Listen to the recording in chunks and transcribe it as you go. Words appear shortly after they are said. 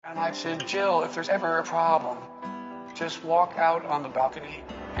And I said, Jill, if there's ever a problem, just walk out on the balcony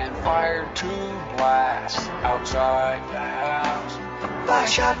and fire 2 blasts outside the house. Buy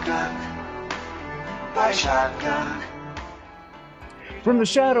shotgun. Buy shotgun. From the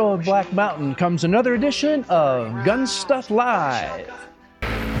shadow of Black Mountain comes another edition of GunStuff Live.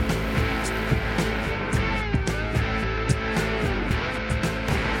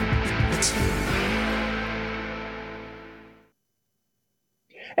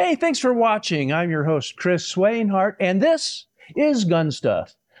 Hey, thanks for watching. I'm your host, Chris Swainhart, and this is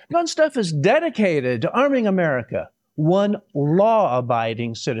GunStuff. GunStuff is dedicated to arming America, one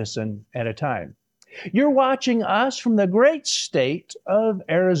law-abiding citizen at a time. You're watching us from the great state of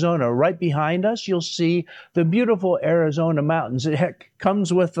Arizona. Right behind us, you'll see the beautiful Arizona mountains. It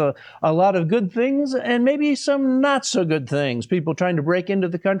comes with a lot of good things and maybe some not so good things. People trying to break into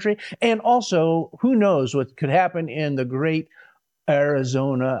the country. And also, who knows what could happen in the great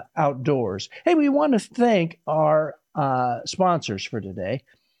Arizona outdoors. Hey, we want to thank our sponsors for today.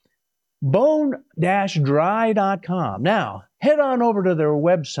 Bone-dry.com. Now, head on over to their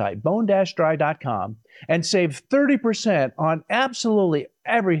website, bone-dry.com, and save 30% on absolutely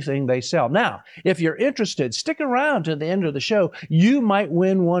everything they sell. Now, if you're interested, stick around to the end of the show. You might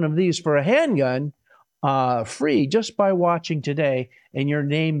win one of these for a handgun free just by watching today, and your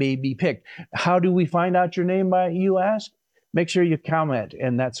name may be picked. How do we find out your name, you ask? Make sure you comment,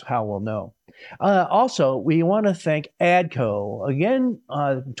 and that's how we'll know. Also, we want to thank ADCO. Again,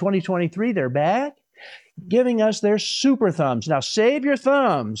 2023, they're back, giving us their super thumbs. Now, save your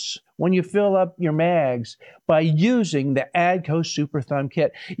thumbs when you fill up your mags by using the ADCO Super Thumb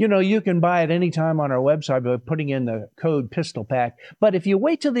Kit. You know, you can buy it anytime on our website by putting in the code Pistol Pack. But if you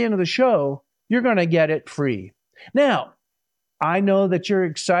wait till the end of the show, you're going to get it free. Now, I know that you're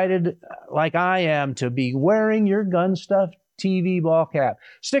excited, like I am, to be wearing your GunStuff TV ball cap.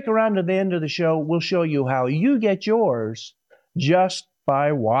 Stick around to the end of the show. We'll show you how you get yours just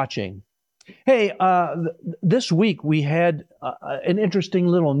by watching. Hey, this week we had an interesting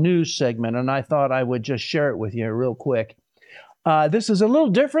little news segment, and I thought I would just share it with you real quick. This is a little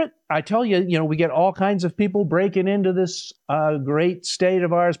different. I tell you, we get all kinds of people breaking into this great state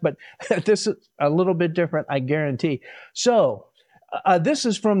of ours, but this is a little bit different, I guarantee. So, this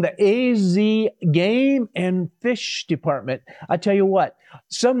is from the AZ Game and Fish Department. I tell you what,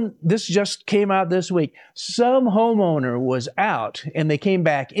 this just came out this week. Some homeowner was out and they came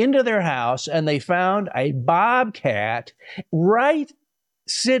back into their house and they found a bobcat right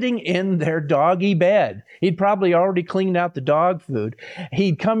sitting in their doggy bed. He'd probably already cleaned out the dog food.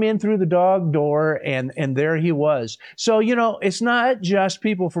 He'd come in through the dog door and there he was. So, it's not just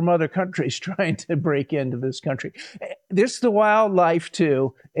people from other countries trying to break into this country. This is the wildlife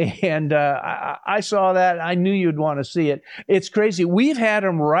too. And I saw that. I knew you'd want to see it. It's crazy. We've had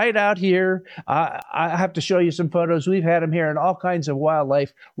them right out here. I have to show you some photos. We've had them here and all kinds of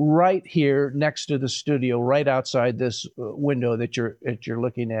wildlife right here next to the studio, right outside this window that you're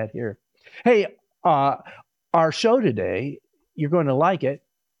looking at here. Hey, our show today, you're going to like it.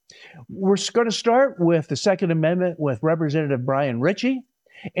 We're going to start with the Second Amendment with Representative Bryan Richey.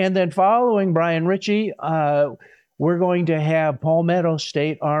 And then following Bryan Richey, we're going to have Palmetto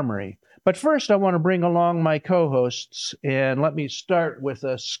State Armory. But first, I want to bring along my co-hosts, and let me start with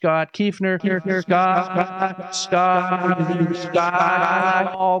Scott Kiefner.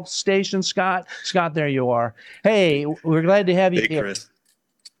 Scott, all station Scott. Scott, there you are. Hey, we're glad to have you here. Chris.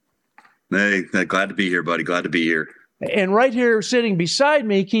 Hey, glad to be here, buddy. Glad to be here. And right here, sitting beside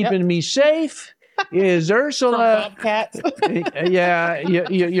me, keeping me safe, is Ursula. Yeah,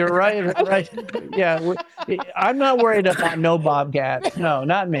 you're right. Right. Yeah, I'm not worried about no bobcat. No,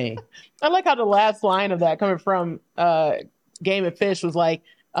 not me. I like how the last line of that coming from Game and Fish was like,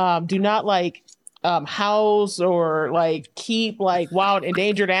 do not house or keep wild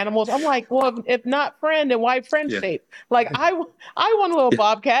endangered animals. I'm like, well, if not friend, then why friend shape? I want a little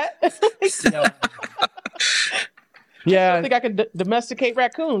bobcat. Yeah, I think I could domesticate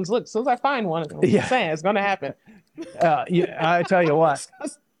raccoons. Look, as soon as I find one, I'm saying it's going to happen. I tell you what.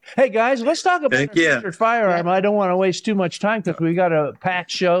 Hey guys, let's talk about our featured firearm. I don't want to waste too much time because we got a packed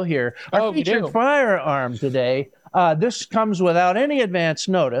show here. Our featured firearm today. This comes without any advance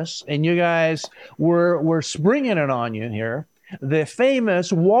notice, and you guys we're springing it on you here. The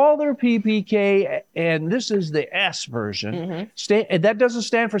famous Walther PPK, and this is the S version. Mm-hmm. That doesn't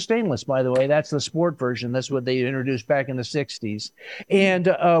stand for stainless, by the way. That's the sport version. That's what they introduced back in the 60s.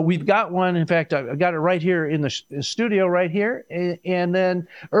 And we've got one. In fact, I've got it right here in the studio right here. And then,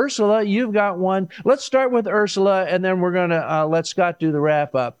 Ursula, you've got one. Let's start with Ursula, and then we're going to let Scott do the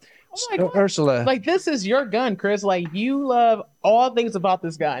wrap-up. I'm like, Ursula. Like, this is your gun, Chris. Like, you love all things about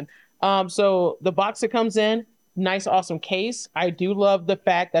this gun. So the box that comes in, nice, awesome case. I do love the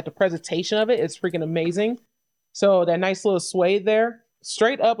fact that the presentation of it is freaking amazing. So that nice little suede there,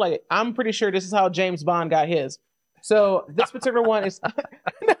 straight up, like, I'm pretty sure this is how James Bond got his. So this particular one is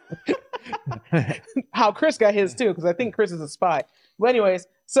how Chris got his too, because I think Chris is a spy. But anyways,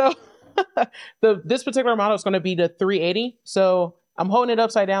 so this particular model is going to be the 380. So I'm holding it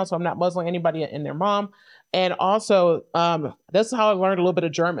upside down so I'm not muzzling anybody and their mom. And also, that's how I learned a little bit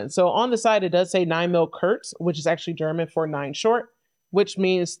of German. So on the side, it does say 9mm Kurz, which is actually German for 9 short, which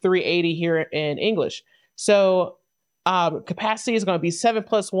means 380 here in English. So capacity is going to be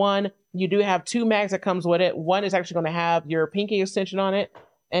 7+1. You do have 2 mags that comes with it. One is actually going to have your pinky extension on it,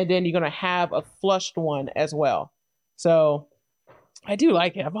 and then you're going to have a flushed one as well. So I do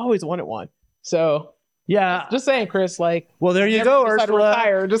like it. I've always wanted one. So yeah, just saying, Chris. Like, well, there you go, Ursula.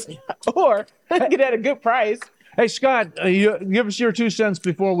 Retire, or get it at a good price. Hey, Scott, you give us your 2 cents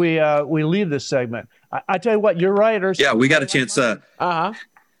before we leave this segment. I tell you what, you're right, Ursula. Yeah, we got a chance.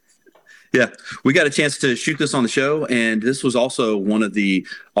 Yeah, we got a chance to shoot this on the show, and this was also one of the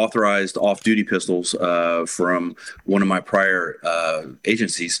authorized off-duty pistols from one of my prior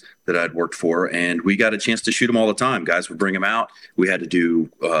agencies that I'd worked for, and we got a chance to shoot them all the time. Guys would bring them out. We had to do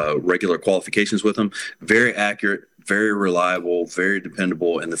regular qualifications with them. Very accurate, very reliable, very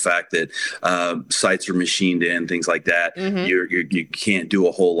dependable, and the fact that sights are machined in, things like that, you can't do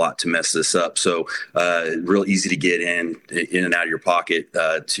a whole lot to mess this up. So real easy to get in and out of your pocket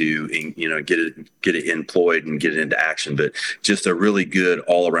to get it employed and get it into action. But just a really good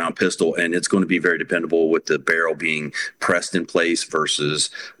all-around pistol, and it's going to be very dependable with the barrel being pressed in place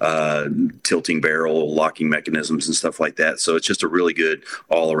versus tilting barrel, locking mechanisms, and stuff like that. So it's just a really good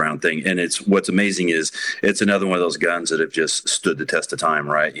all-around thing. And what's amazing is it's another one of those guns that have just stood the test of time,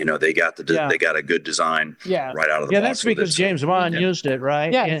 right? You know, they got they got a good design right out of the box. Yeah, that's because James Bond used it,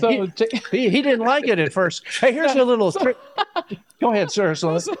 right? Yeah, and so he didn't like it at first. Hey, here's a little go ahead, sir.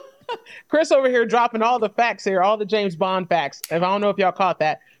 Chris over here dropping all the facts here, all the James Bond facts. If I don't know if y'all caught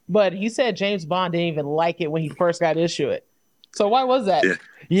that, but he said James Bond didn't even like it when he first got issued it. So why was that?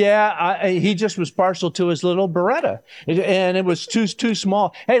 Yeah, he just was partial to his little Beretta, and it was too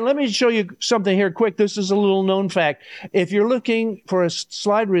small. Hey, let me show you something here quick. This is a little known fact. If you're looking for a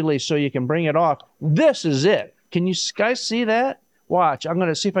slide release so you can bring it off, this is it. Can you guys see that? Watch. I'm going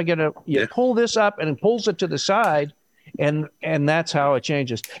to see if I get you pull this up, and it pulls it to the side, and that's how it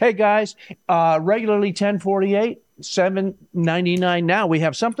changes. Hey, guys, regularly $10.48, $7.99. Now we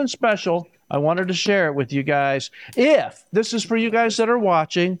have something special. I wanted to share it with you guys. If this is for you guys that are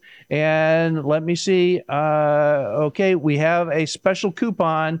watching, and let me see. Okay, we have a special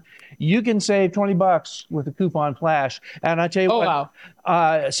coupon. You can save $20 with a coupon flash. And I tell you what, wow.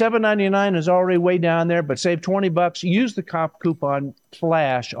 $7.99 is already way down there, but save $20. Use the coupon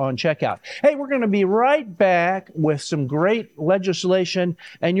flash on checkout. Hey, we're going to be right back with some great legislation,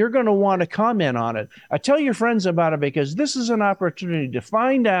 and you're going to want to comment on it. Tell your friends about it, because this is an opportunity to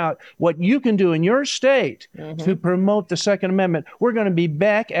find out what you can do in your state to promote the Second Amendment. We're going to be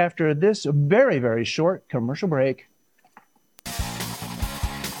back after this very, very short commercial break.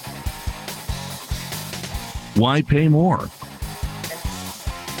 Why pay more?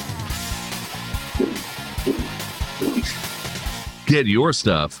 Get your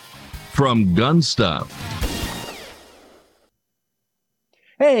stuff from GunStuff.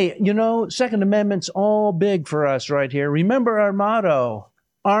 Hey, Second Amendment's all big for us right here. Remember our motto,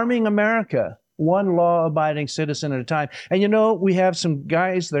 arming America, one law-abiding citizen at a time. And we have some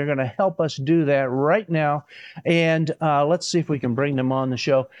guys that are going to help us do that right now. And let's see if we can bring them on the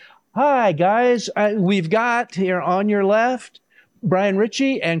show. Hi, guys. We've got here on your left, Bryan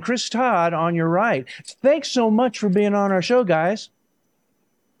Richey and Chris Todd on your right. Thanks so much for being on our show, guys.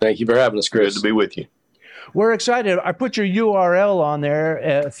 Thank you for having us, Chris. Good to be with you. We're excited. I put your URL on there.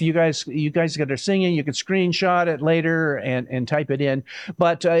 If you guys that are singing, you can screenshot it later and type it in.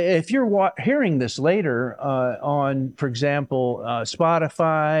 But if you're hearing this later on, for example,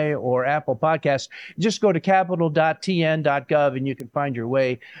 Spotify or Apple Podcasts, just go to capital.tn.gov and you can find your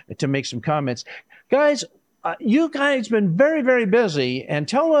way to make some comments. Guys, you guys been very, very busy, and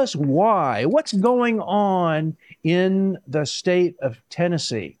tell us why. What's going on in the state of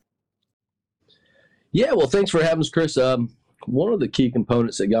Tennessee? Yeah, well, thanks for having us, Chris. One of the key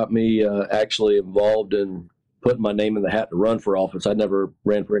components that got me actually involved in putting my name in the hat to run for office, I never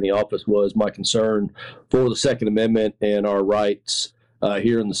ran for any office, was my concern for the Second Amendment and our rights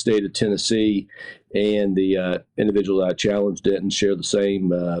here in the state of Tennessee, and the individuals I challenged didn't share the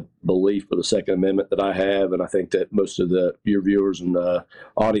same belief for the Second Amendment that I have, and I think that most of your viewers and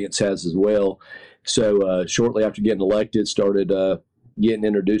audience has as well. So shortly after getting elected, started getting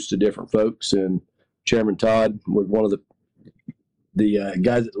introduced to different folks, and Chairman Todd was one of the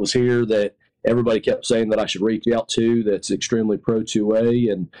guys that was here that everybody kept saying that I should reach out to, that's extremely pro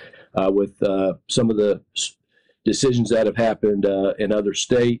 2A, and with some of the decisions that have happened in other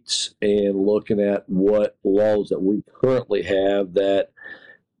states, and looking at what laws that we currently have that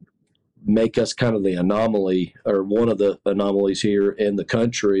make us kind of the anomaly, or one of the anomalies here in the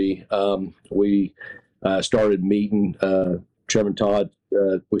country. We started meeting, Chairman Todd,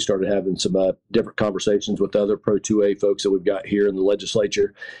 we started having some different conversations with other Pro 2A folks that we've got here in the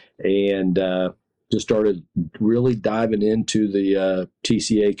legislature, and just started really diving into the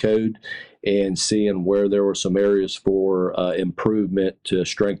TCA code and seeing where there were some areas for improvement to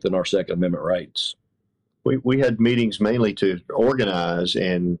strengthen our Second Amendment rights. We had meetings mainly to organize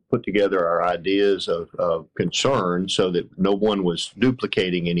and put together our ideas of concern so that no one was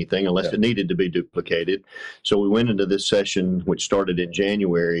duplicating anything unless it needed to be duplicated. So we went into this session, which started in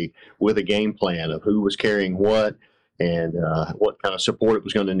January, with a game plan of who was carrying what, and what kind of support it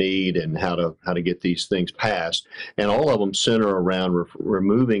was going to need, and how to get these things passed. And all of them center around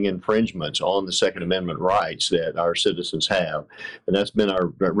removing infringements on the Second Amendment rights that our citizens have. And that's been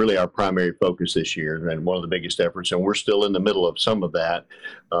really our primary focus this year, and one of the biggest efforts. And we're still in the middle of some of that.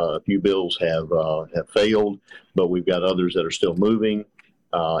 A few bills have failed, but we've got others that are still moving.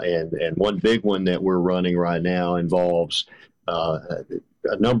 And one big one that we're running right now involves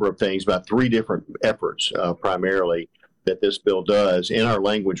a number of things, about 3 different efforts, primarily, that this bill does. In our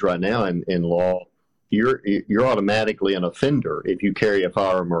language right now in law, you're automatically an offender if you carry a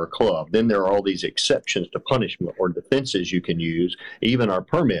firearm or a club. Then there are all these exceptions to punishment or defenses you can use. Even our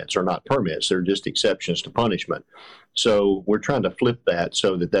permits are not permits. They're just exceptions to punishment. So we're trying to flip that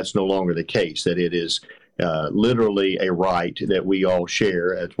so that that's no longer the case, that it is literally a right that we all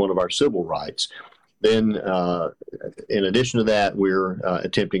share as one of our civil rights. Then, in addition to that, we're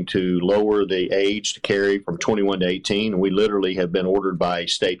attempting to lower the age to carry from 21 to 18. We literally have been ordered by a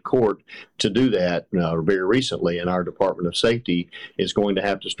state court to do that very recently, and our Department of Safety is going to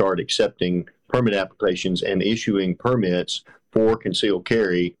have to start accepting permit applications and issuing permits for concealed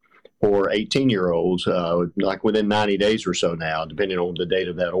carry for 18-year-olds, like within 90 days or so now, depending on the date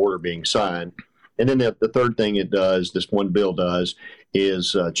of that order being signed. And then the third thing it does, this one bill does,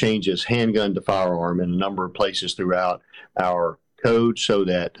 is changes handgun to firearm in a number of places throughout our code, so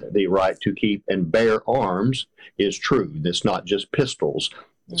that the right to keep and bear arms is true. That's not just pistols.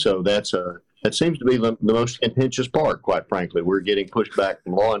 So that seems to be the most contentious part, quite frankly. We're getting pushback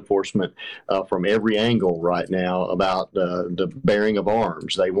from law enforcement from every angle right now about the bearing of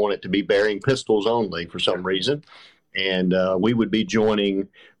arms. They want it to be bearing pistols only for some reason. And we would be joining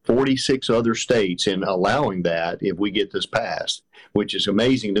 46 other states in allowing that if we get this passed, which is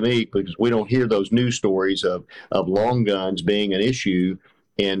amazing to me, because we don't hear those news stories of long guns being an issue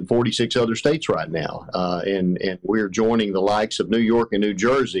in 46 other states right now. And we're joining the likes of New York and New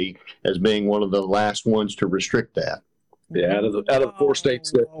Jersey as being one of the last ones to restrict that. Yeah, out of the 4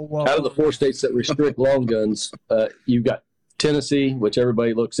 states that restrict long guns, you've got Tennessee, which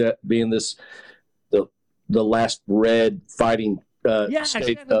everybody looks at being the last red fighting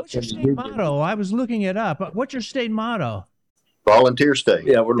state. What's your state motto? I was looking it up. What's your state motto? Volunteer state.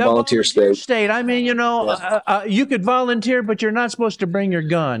 Yeah, we're the volunteer state. I mean, you could volunteer, but you're not supposed to bring your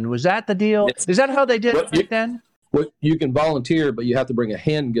gun. Was that the deal? Is that how they did it back then? Well, you can volunteer, but you have to bring a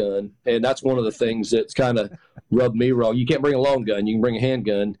handgun, and that's one of the things that's kind of rubbed me wrong. You can't bring a long gun; you can bring a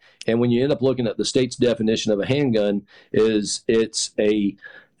handgun. And when you end up looking at the state's definition of a handgun, it's a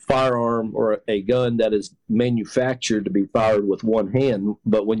firearm or a gun that is manufactured to be fired with one hand.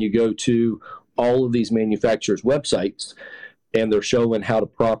 But when you go to all of these manufacturers' websites and they're showing how to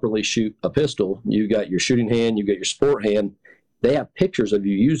properly shoot a pistol, you got your shooting hand, you got your sport hand, they have pictures of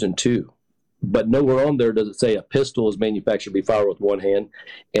you using 2. But nowhere on there does it say a pistol is manufactured to be fired with one hand.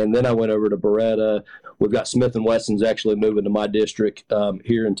 And then I went over to Beretta. We've got Smith & Wesson's actually moving to my district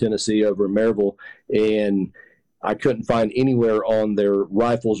here in Tennessee over in Maryville, and I couldn't find anywhere on their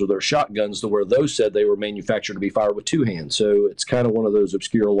rifles or their shotguns to where those said they were manufactured to be fired with 2 hands. So it's kind of one of those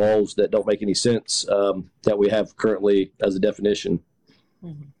obscure laws that don't make any sense that we have currently as a definition.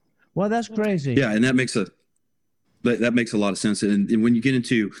 Well, that's crazy. Yeah, and that makes a lot of sense. And when you get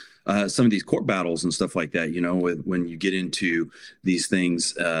into some of these court battles and stuff like that, when you get into these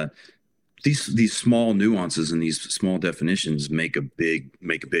things, these small nuances and these small definitions make a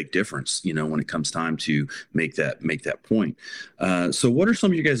big difference, when it comes time to make that point. So what are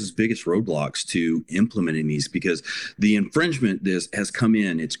some of you guys' biggest roadblocks to implementing these? Because the infringement has come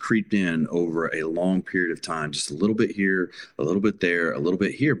in, it's creeped in over a long period of time, just a little bit here, a little bit there, a little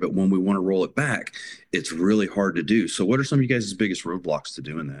bit here. But when we want to roll it back, it's really hard to do. So what are some of you guys' biggest roadblocks to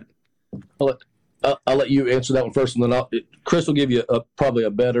doing that? I'll let you answer that one first, and then Chris will give you probably a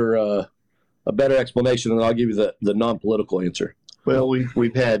better explanation, and I'll give you the non-political answer. Well,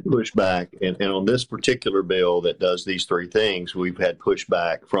 we've had pushback, and on this particular bill that does these three things, we've had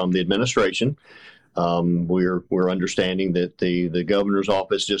pushback from the administration. We're understanding that the governor's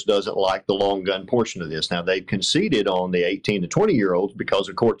office just doesn't like the long gun portion of this. Now, they've conceded on the 18 to 20-year-olds because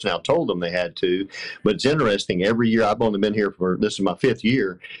the court's now told them they had to. But it's interesting. Every year, I've only been here this is my 5th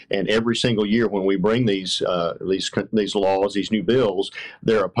year, and every single year when we bring these laws, these new bills,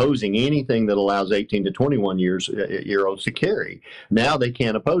 they're opposing anything that allows 18 to 21-year-olds to carry. Now they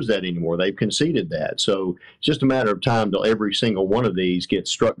can't oppose that anymore. They've conceded that. So it's just a matter of time till every single one of these gets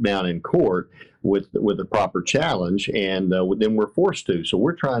struck down in court with a proper challenge, and then we're forced to. So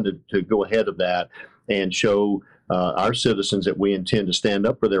we're trying to go ahead of that and show our citizens that we intend to stand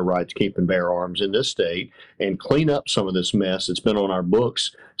up for their right to keep and bear arms in this state and clean up some of this mess that's been on our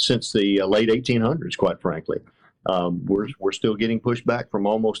books since the late 1800s, quite frankly. We're still getting pushback from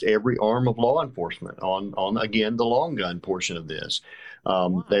almost every arm of law enforcement on again, the long gun portion of this.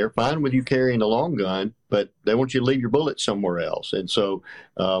 They're fine with you carrying a long gun, but they want you to leave your bullets somewhere else. And so,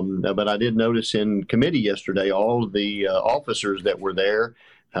 but I did notice in committee yesterday, all of the officers that were there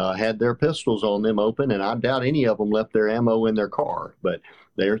had their pistols on them open, and I doubt any of them left their ammo in their car. But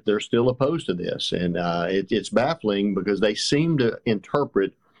they're still opposed to this, and it's baffling because they seem to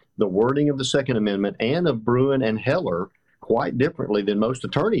interpret the wording of the Second Amendment and of Bryan and Heller quite differently than most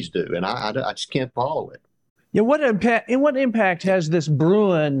attorneys do, and I just can't follow it. Yeah, what impact has this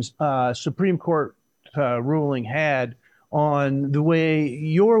Bryan Supreme Court ruling had on the way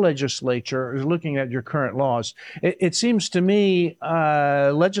your legislature is looking at your current laws? It seems to me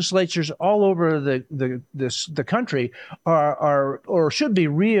legislatures all over the country are or should be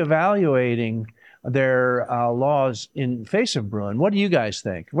reevaluating their laws in face of Bryan. What do you guys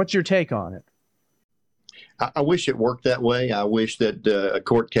think? What's your take on it? I wish it worked that way. I wish that a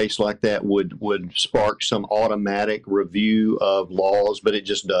court case like that would spark some automatic review of laws, but it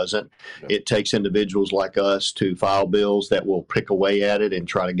just doesn't. It takes individuals like us to file bills that will pick away at it and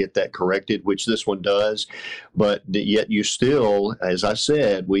try to get that corrected, which this one does. But yet you still, as I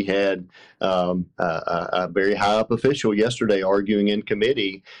said, we had a very high up official yesterday arguing in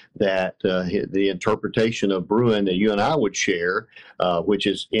committee that the interpretation of Bryan that you and I would share, which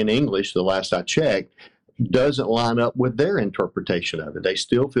is in English, the last I checked, doesn't line up with their interpretation of it. They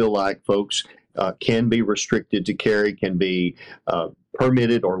still feel like folks can be restricted to carry, can be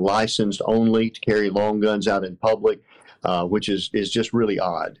permitted or licensed only to carry long guns out in public, which is just really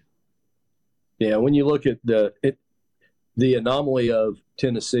odd. Yeah, when you look at the anomaly of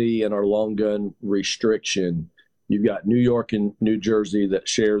Tennessee and our long gun restriction, you've got New York and New Jersey that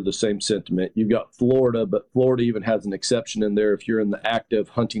share the same sentiment. You've got Florida, but Florida even has an exception in there. If you're in the act of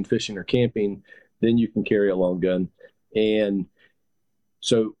hunting, fishing, or camping, then you can carry a long gun. And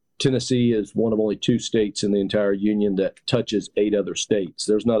so Tennessee is one of only 2 states in the entire union that touches 8 other states.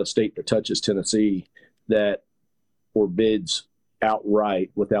 There's not a state that touches Tennessee that forbids outright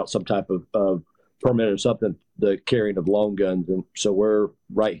without some type of permit or something the carrying of long guns. And so we're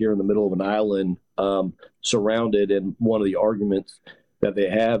right here in the middle of an island surrounded. And one of the arguments that they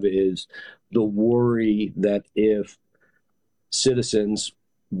have is the worry that if citizens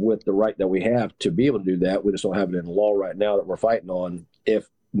with the right that we have to be able to do that, we just don't have it in law right now that we're fighting on. If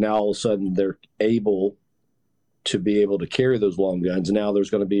now all of a sudden they're able to be able to carry those long guns, now there's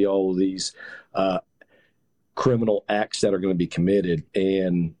going to be all of these criminal acts that are going to be committed.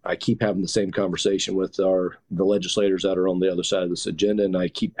 And I keep having the same conversation with the legislators that are on the other side of this agenda, and I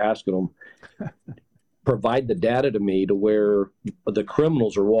keep asking them, provide the data to me to where the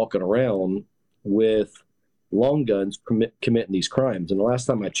criminals are walking around with long guns committing these crimes. And the last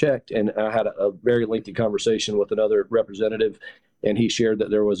time I checked, and I had a very lengthy conversation with another representative, and he shared that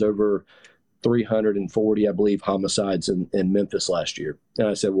there was over 340, I believe, homicides in Memphis last year. And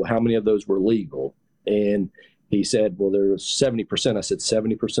I said, well, how many of those were legal? And he said, well, there was 70%. I said,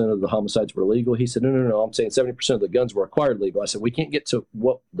 70% of the homicides were legal? He said, no. I'm saying 70% of the guns were acquired legal. I said, we can't get to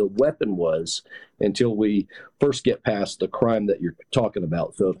what the weapon was until we first get past the crime that you're talking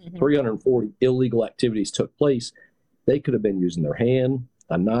about. So if 340 illegal activities took place, they could have been using their hand,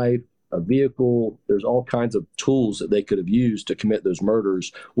 a knife, a vehicle. There's all kinds of tools that they could have used to commit those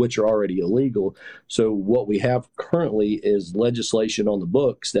murders, which are already illegal. So what we have currently is legislation on the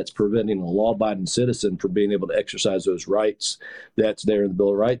books that's preventing a law-abiding citizen from being able to exercise those rights that's there in the Bill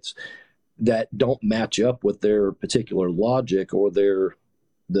of Rights that don't match up with their particular logic or their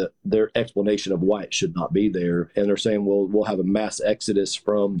explanation of why it should not be there. And they're saying, well, we'll have a mass exodus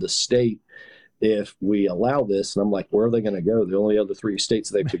from the state if we allow this. And I'm like, where are they going to go? The only other 3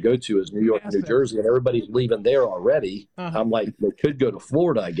 states they could go to is New York and New Jersey, and everybody's leaving there already. I'm like, they could go to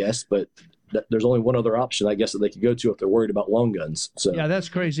Florida, I guess, but there's only one other option, I guess, that they could go to if they're worried about long guns. So yeah, that's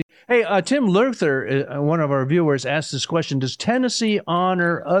crazy. Hey, Tim Luther, one of our viewers, asked this question: does Tennessee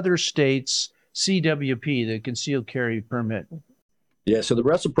honor other states' CWP, the concealed carry permit? Yeah, so the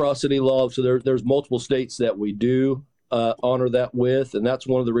reciprocity law, so there's multiple states that we do honor that with, and that's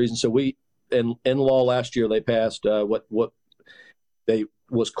one of the reasons. So we, in law last year, they passed what they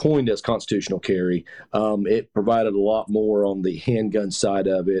was coined as constitutional carry. It provided a lot more on the handgun side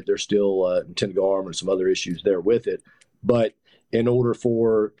of it. There's still intended to arm and some other issues there with it. But in order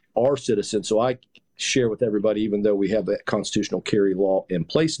for our citizens, so I share with everybody, even though we have that constitutional carry law in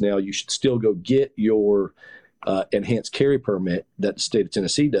place now, you should still go get your enhanced carry permit that the state of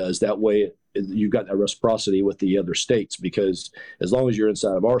Tennessee does. That way you've got that reciprocity with the other states, because as long as you're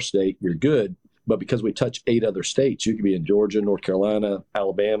inside of our state, you're good. But because we touch 8 other states, you could be in Georgia, North Carolina,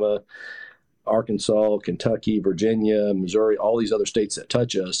 Alabama, Arkansas, Kentucky, Virginia, Missouri, all these other states that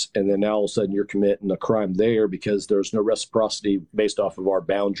touch us. And then now all of a sudden you're committing a crime there because there's no reciprocity based off of our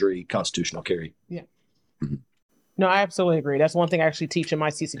boundary constitutional carry. Yeah. No, I absolutely agree. That's one thing I actually teach in my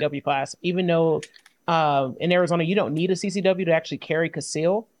CCW class. Even though in Arizona, you don't need a CCW to actually carry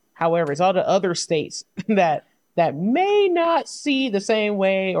conceal. However, it's all the other states that may not see the same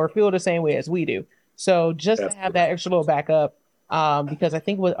way or feel the same way as we do. So just to have that extra little backup, because I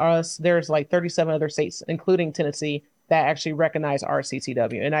think with us, there's like 37 other states, including Tennessee, that actually recognize our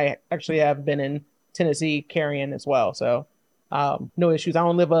CCW. And I actually have been in Tennessee carrying as well. So no issues. I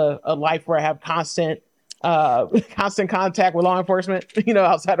don't live a life where I have constant contact with law enforcement,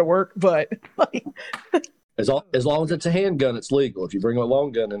 outside of work, but like, as long as it's a handgun, it's legal. If you bring a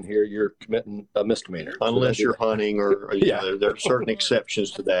long gun in here, you're committing a misdemeanor. Unless you're hunting or there are certain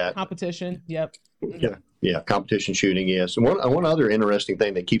exceptions to that. Competition. Yep. Yeah, competition shooting, yes. And one other interesting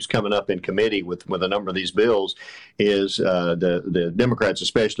thing that keeps coming up in committee with a number of these bills is the Democrats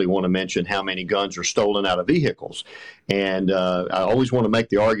especially want to mention how many guns are stolen out of vehicles. And I always want to make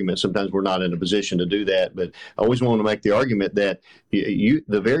the argument, sometimes we're not in a position to do that, but I always want to make the argument that the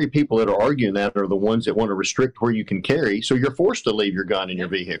very people that are arguing that are the ones that want to restrict where you can carry, so you're forced to leave your gun in your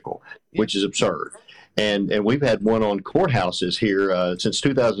vehicle, which is absurd. And we've had one on courthouses here since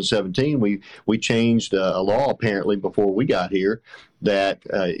 2017. We changed a law apparently before we got here that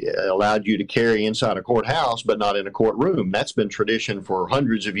allowed you to carry inside a courthouse, but not in a courtroom. That's been tradition for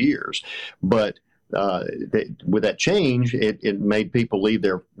hundreds of years. But with that change, it made people leave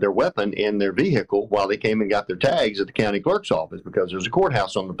their weapon in their vehicle while they came and got their tags at the county clerk's office, because there's a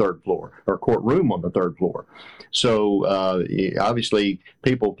courthouse on the 3rd floor or courtroom on the 3rd floor. So obviously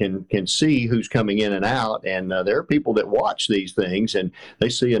people can see who's coming in and out, and there are people that watch these things and they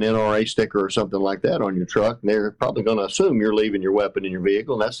see an NRA sticker or something like that on your truck, and they're probably going to assume you're leaving your weapon in your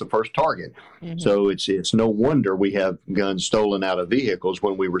vehicle, and that's the first target. Mm-hmm. So it's no wonder we have guns stolen out of vehicles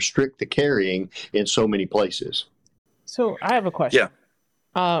when we restrict the carrying in so many places. So I have a question. Yeah.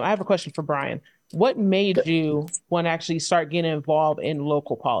 I have a question for Bryan. What made you want to actually start getting involved in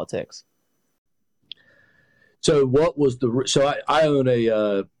local politics? So I own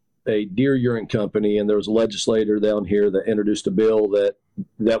a deer urine company, and there was a legislator down here that introduced a bill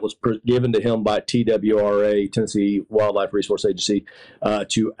that was given to him by TWRA, Tennessee Wildlife Resource Agency,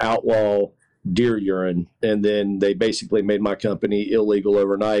 to outlaw deer urine. And then they basically made my company illegal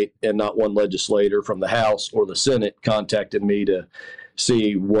overnight, and not one legislator from the House or the Senate contacted me to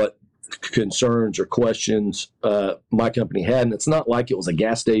see what concerns or questions my company had. And it's not like it was a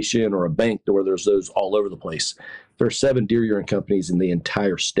gas station or a bank where there's those all over the place. There are 7 deer urine companies in the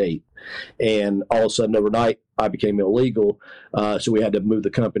entire state. And all of a sudden overnight, I became illegal. So we had to move the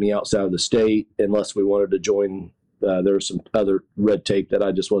company outside of the state unless we wanted to join. There was some other red tape that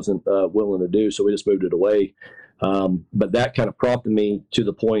I just wasn't willing to do. So we just moved it away. But that kind of prompted me to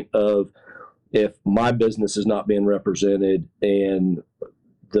the point of, if my business is not being represented and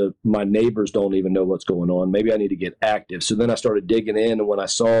my neighbors don't even know what's going on, maybe I need to get active. So then I started digging in, and when I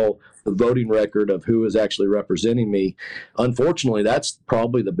saw the voting record of who is actually representing me, unfortunately, that's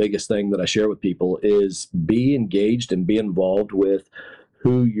probably the biggest thing that I share with people is be engaged and be involved with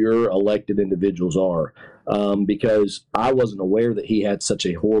who your elected individuals are. because I wasn't aware that he had such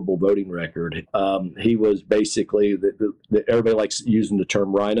a horrible voting record. He was basically, everybody likes using the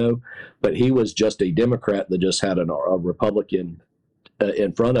term rhino, but he was just a Democrat that just had a Republican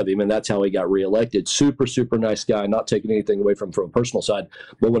in front of him, and that's how he got reelected. Super, super nice guy, not taking anything away from a personal side,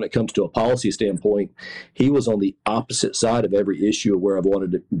 but when it comes to a policy standpoint, he was on the opposite side of every issue of where I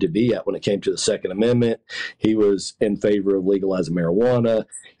wanted to be at when it came to the Second Amendment. He was in favor of legalizing marijuana.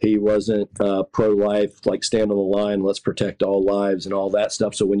 He wasn't pro-life, like stand on the line, let's protect all lives and all that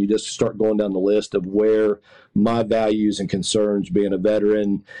stuff. So when you just start going down the list of where my values and concerns, being a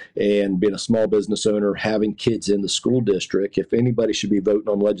veteran and being a small business owner, having kids in the school district, if anybody should be voting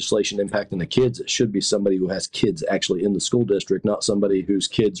on legislation impacting the kids, it should be somebody who has kids actually in the school district, not somebody whose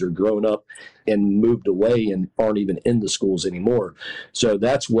kids are grown up and moved away and aren't even in the schools anymore. So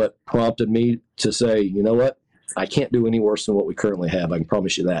that's what prompted me to say, you know what? I can't do any worse than what we currently have. I can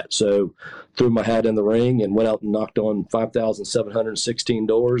promise you that. So threw my hat in the ring and went out and knocked on 5,716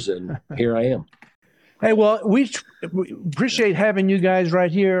 doors, and here I am. Hey, well, we appreciate having you guys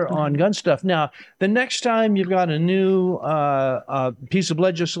right here on GunStuff. Now, the next time you've got a new piece of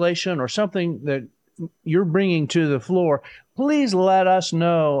legislation or something that you're bringing to the floor, please let us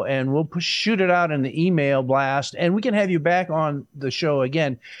know, and we'll shoot it out in the email blast, and we can have you back on the show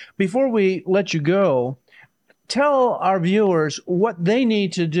again. Before we let you go, tell our viewers what they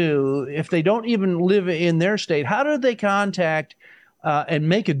need to do if they don't even live in their state. How do they contact and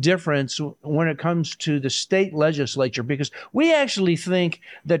make a difference when it comes to the state legislature? Because we actually think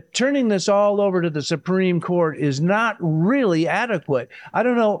that turning this all over to the Supreme Court is not really adequate. I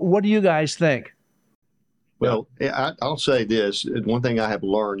don't know. What do you guys think? Well, I'll say this. One thing I have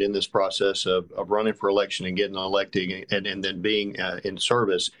learned in this process of running for election and getting elected and then being in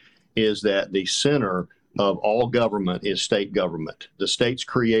service is that the center of all government is state government. The states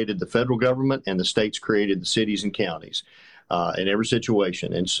created the federal government, and the states created the cities and counties in every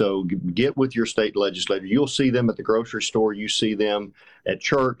situation. And so get with your state legislator. You'll see them at the grocery store. You see them at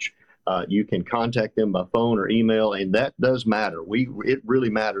church. You can contact them by phone or email, and that does matter. It really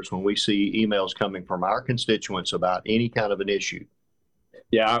matters when we see emails coming from our constituents about any kind of an issue.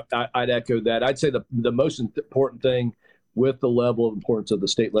 Yeah, I'd echo that. I'd say the most important thing with the level of importance of the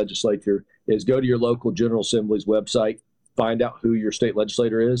state legislature is go to your local General Assembly's website, find out who your state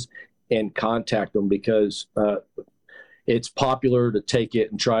legislator is, and contact them, because it's popular to take it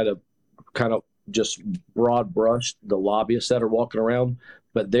and try to kind of just broad brush the lobbyists that are walking around,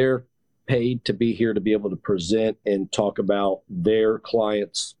 but they're paid to be here to be able to present and talk about their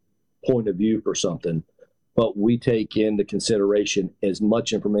client's point of view for something. But we take into consideration as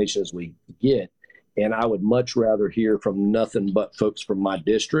much information as we get. And I would much rather hear from nothing but folks from my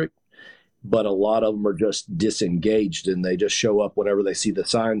district, but a lot of them are just disengaged, and they just show up whenever they see the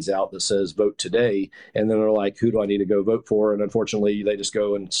signs out that says vote today. And then they're like, who do I need to go vote for? And unfortunately, they just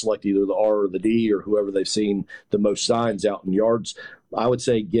go and select either the R or the D or whoever they've seen the most signs out in yards. I would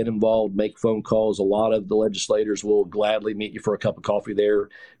say get involved, make phone calls. A lot of the legislators will gladly meet you for a cup of coffee there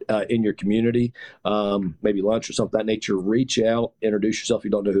in your community, maybe lunch or something of that nature. Reach out, introduce yourself if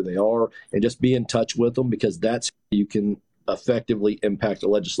you don't know who they are, and just be in touch with them, because that's how you can effectively impact the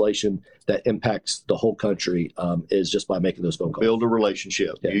legislation that impacts the whole country, is just by making those phone calls. Build a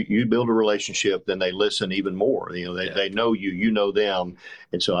relationship. Yeah. You build a relationship, then they listen even more. They know you, you know them.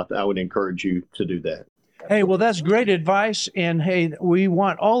 And so I would encourage you to do that. Hey, well, that's great advice. And hey, we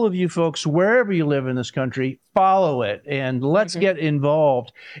want all of you folks, wherever you live in this country, follow it and let's get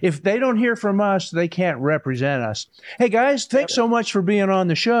involved. If they don't hear from us, they can't represent us. Hey, guys, thanks so much for being on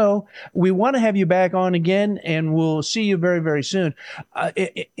the show. We want to have you back on again, and we'll see you very, very soon.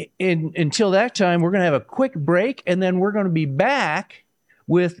 Until that time, we're going to have a quick break, and then we're going to be back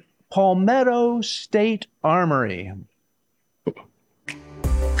with Palmetto State Armory.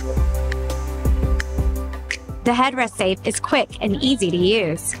 The headrest safe is quick and easy to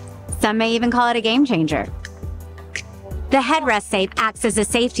use. Some may even call it a game changer. The headrest safe acts as a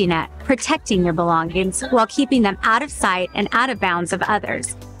safety net, protecting your belongings while keeping them out of sight and out of bounds of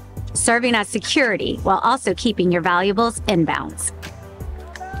others, serving as security while also keeping your valuables in bounds.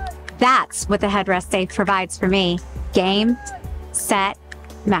 That's what the headrest safe provides for me. Game, set,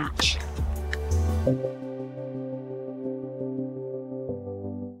 match.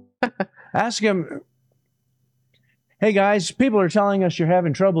 Ask him. Hey guys, people are telling us you're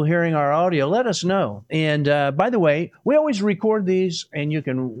having trouble hearing our audio. Let us know. And by the way, we always record these, and you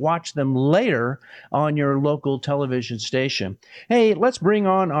can watch them later on your local television station. Hey, let's bring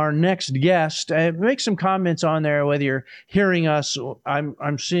on our next guest. Make some comments on there whether you're hearing us.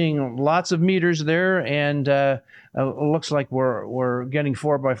 I'm seeing lots of meters there, and it looks like we're getting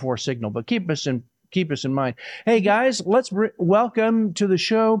 4x4 signal. But keep us keep us in mind. Hey, guys, let's welcome to the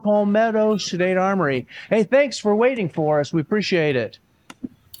show Palmetto State Armory. Hey, thanks for waiting for us. We appreciate it.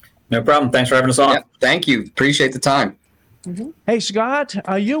 No problem. Thanks for having us on. Yeah, thank you. Appreciate the time. Mm-hmm. Hey, Scott,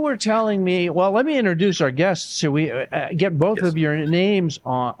 you were telling me, well, let me introduce our guests so we get both of your names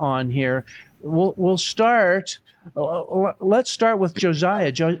on here. We'll start. Let's start with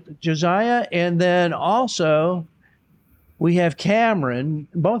Josiah. Josiah, and then also we have Cameron.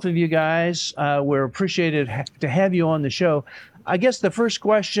 Both of you guys, we're appreciated to have you on the show. I guess the first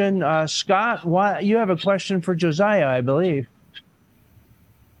question, Scott, why you have a question for Josiah, I believe.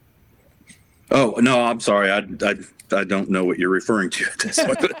 Oh, no, I'm sorry. I don't know what you're referring to.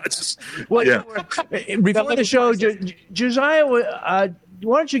 Before the show, Josiah, why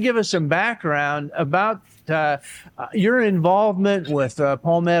don't you give us some background about your involvement with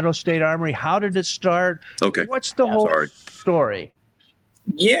Palmetto State Armory? How did it start? Okay. What's the whole story?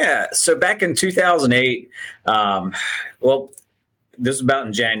 Yeah. So back in 2008, well, this was about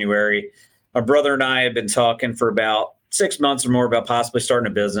in January, my brother and I had been talking for about 6 months or more about possibly starting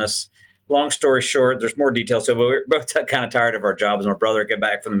a business. Long story short, there's more details. So we were both kind of tired of our jobs. My brother got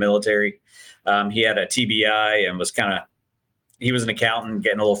back from the military. He had a TBI and he was an accountant,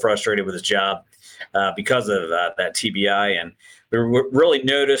 getting a little frustrated with his job because of that TBI. And we really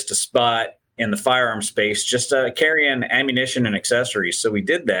noticed a spot in the firearm space, just carrying ammunition and accessories. So we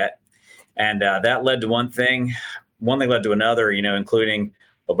did that. And that led to one thing led to another, including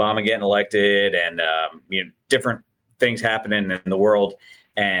Obama getting elected and, different things happening in the world.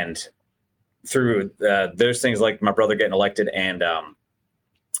 And through those things, like my brother getting elected and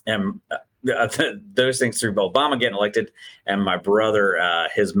those things through Obama getting elected and my brother,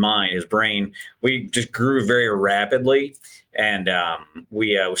 his brain, we just grew very rapidly. And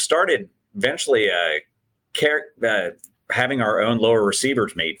we started eventually having our own lower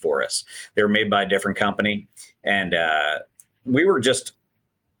receivers made for us. They were made by a different company. And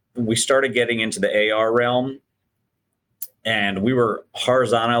we started getting into the AR realm. And we were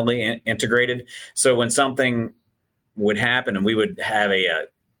horizontally integrated. So when something would happen and we would have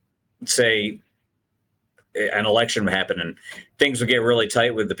say an election would happen and things would get really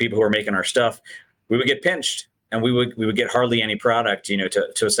tight with the people who are making our stuff, we would get pinched and we would get hardly any product,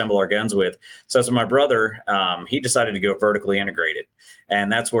 to assemble our guns with. So my brother, he decided to go vertically integrated.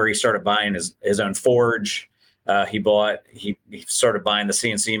 And that's where he started buying his own forge. He started buying the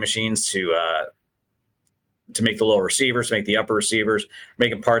CNC machines to make the lower receivers, to make the upper receivers,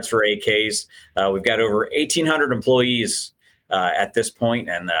 making parts for AKs. We've got over 1,800 employees at this point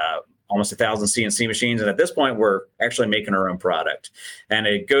and almost 1,000 CNC machines. And at this point, we're actually making our own product. And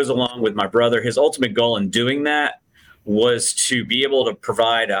it goes along with my brother. His ultimate goal in doing that was to be able to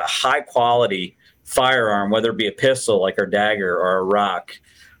provide a high quality firearm, whether it be a pistol like our Dagger or our Rock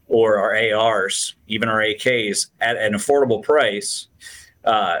or our ARs, even our AKs, at an affordable price.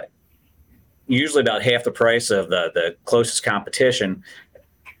 Usually about half the price of the closest competition.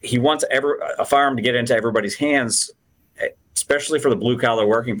 He wants a firearm to get into everybody's hands, especially for the blue collar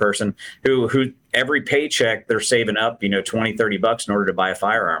working person who every paycheck they're saving up, $20-$30 in order to buy a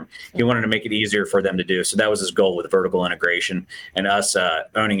firearm. He wanted to make it easier for them to do. So that was his goal with vertical integration and us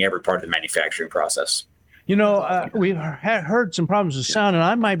owning every part of the manufacturing process. We've heard some problems with sound, and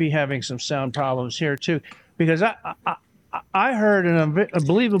I might be having some sound problems here too, because I heard an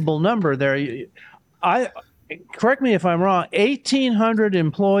unbelievable number there. Correct me if I'm wrong. 1,800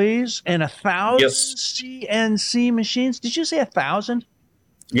 employees and 1,000 CNC machines. Did you say 1,000?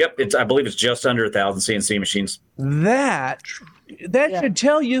 Yep, I believe it's just under 1,000 CNC machines. That should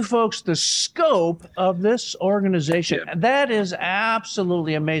tell you folks the scope of this organization. Yeah. That is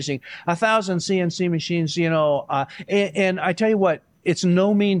absolutely amazing. 1,000 CNC machines. And I tell you what. It's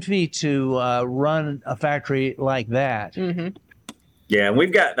no mean feat to run a factory like that. Mm-hmm. Yeah,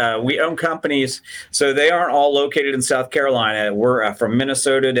 we've got we own companies, so they aren't all located in South Carolina. We're from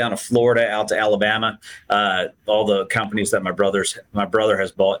Minnesota down to Florida, out to Alabama. All the companies that my brother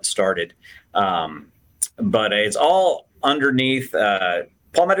has bought and started, but it's all underneath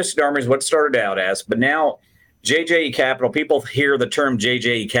Palmetto State Armory is what it started out as, but now. JJE Capital, people hear the term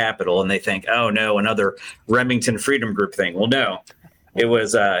JJE Capital and they think, oh no, another Remington Freedom Group thing. Well, no.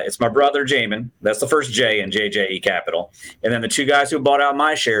 It's my brother, Jamin. That's the first J in JJE Capital. And then the two guys who bought out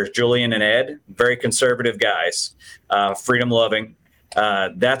my shares, Julian and Ed, very conservative guys, freedom loving.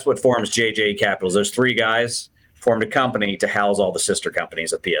 That's what forms JJE Capital. Those three guys formed a company to house all the sister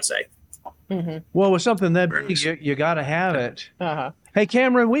companies of PSA. Mm-hmm. Well, with something that big, you got to have it. Uh-huh. Hey,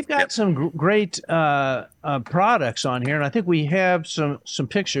 Cameron, we've got some great products on here, and I think we have some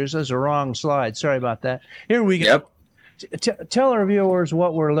pictures. That's a wrong slide. Sorry about that. Here we go. Yep. Tell our viewers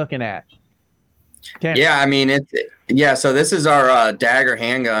what we're looking at. Okay. Yeah, I mean so this is our Dagger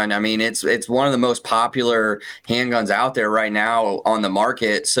handgun. I mean, it's one of the most popular handguns out there right now on the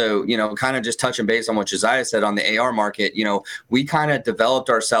market. So, kind of just touching base on what Josiah said on the AR market, we kind of developed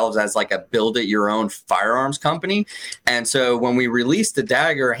ourselves as like a build it your own firearms company. And so when we released the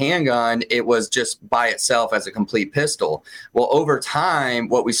Dagger handgun, it was just by itself as a complete pistol. Well, over time,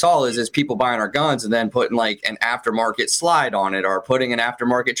 what we saw is people buying our guns and then putting like an aftermarket slide on it or putting an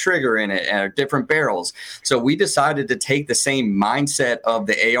aftermarket trigger in it and different barrels. So we decided to take the same mindset of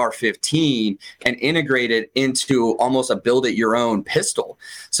the AR-15 and integrate it into almost a build it your own pistol.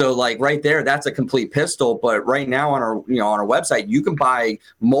 So like right there, that's a complete pistol. But right now on our, on our website, you can buy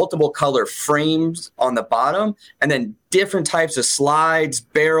multiple color frames on the bottom and then different types of slides,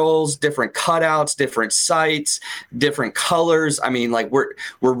 barrels, different cutouts, different sights, different colors. I mean, like we're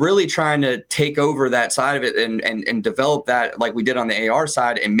really trying to take over that side of it and develop that like we did on the AR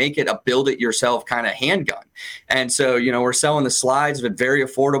side and make it a build it yourself kind of handgun. And so, we're selling the slides, but very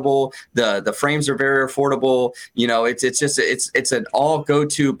affordable. The frames are very affordable. It's an all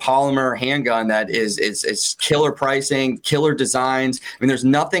go-to polymer handgun that is killer pricing, killer designs. I mean, there's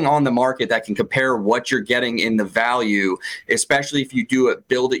nothing on the market that can compare what you're getting in the value, especially if you do it,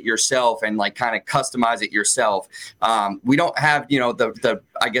 build it yourself and like kind of customize it yourself. We don't have, the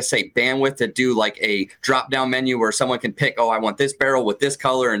I guess say bandwidth to do like a drop down menu where someone can pick, I want this barrel with this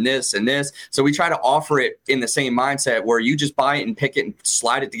color and this and this. So we try to offer it in the same mindset where you just buy it and pick it and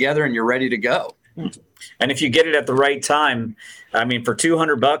slide it together and you're ready to go. And if you get it at the right time, I mean, for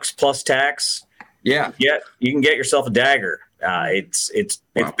 $200 plus tax, you can get yourself a Dagger. It's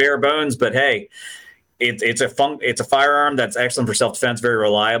bare bones, but hey, it's a firearm that's excellent for self-defense, very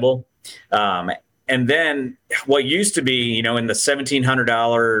reliable. And then what used to be, in the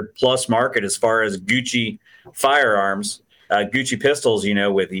 $1,700 plus market as far as Gucci firearms, Gucci pistols,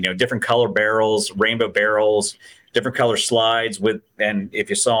 with, different color barrels, rainbow barrels, different color slides and if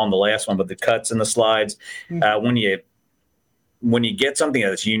you saw on the last one, but the cuts in the slides, when you get something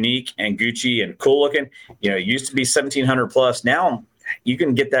that's unique and Gucci and cool looking, it used to be $1,700 plus. Now you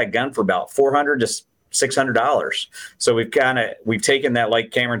can get that gun for about $400 to $600. So we've taken that,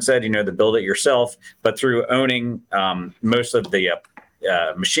 like Cameron said, the build it yourself, but through owning most of the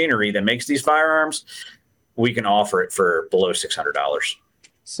machinery that makes these firearms, we can offer it for below $600.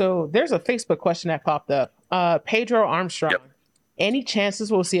 So there's a Facebook question that popped up. Pedro Armstrong. Yep. Any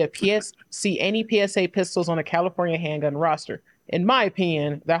chances we'll see any PSA pistols on a California handgun roster? In my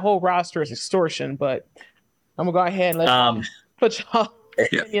opinion, that whole roster is extortion, but I'm gonna go ahead and let put y'all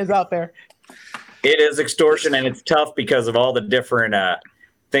opinions out there. It is extortion, and it's tough because of all the different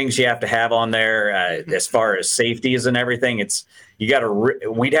things you have to have on there as far as safeties and everything. We'd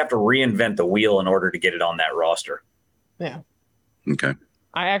have to reinvent the wheel in order to get it on that roster. Yeah. Okay.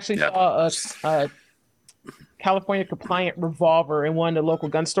 I actually saw a California compliant revolver in one of the local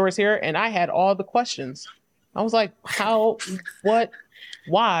gun stores here, and I had all the questions. I was like, how, what,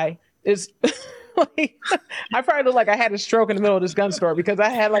 why is like, I probably looked like I had a stroke in the middle of this gun store because I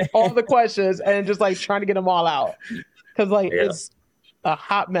had like all the questions and just like trying to get them all out. Cause it's a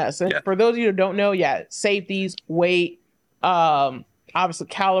hot mess. And for those of you who don't know, safeties, weight, obviously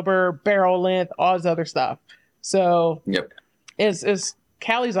caliber, barrel length, all this other stuff. So it's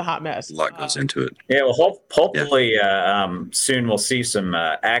Cali's a hot mess. A lot goes into it. Yeah, well, hopefully soon we'll see some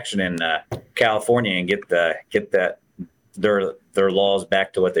action in California and get their laws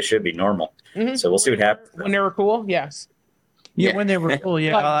back to what they should be, normal. Mm-hmm. So we'll see what happens. When they were cool, yes. Yeah, when they were cool,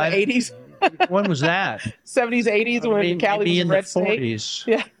 yeah. Like the 80s. When was that? 70s, 80s, when Cali was in red the 40s.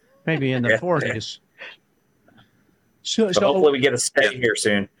 State. Yeah. Maybe in the 40s. So hopefully we get a stay here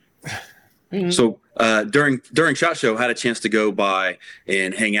soon. Mm-hmm. So during SHOT Show, I had a chance to go by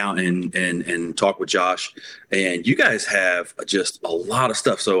and hang out and talk with Josh, and you guys have just a lot of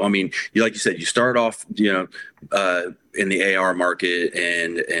stuff. So I mean, like you said, you started off, in the AR market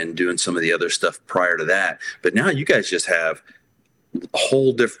and doing some of the other stuff prior to that, but now you guys just have a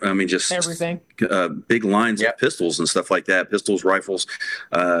whole different. I mean, just everything. Big lines of pistols and stuff like that. Pistols, rifles,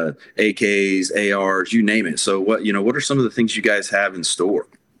 AKs, ARs, you name it. So what are some of the things you guys have in store?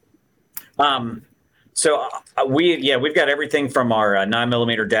 So we've got everything from our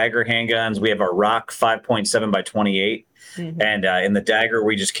 9mm Dagger handguns. We have our Rock 5.7 by 28, mm-hmm. and in the Dagger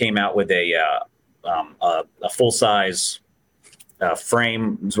we just came out with a full size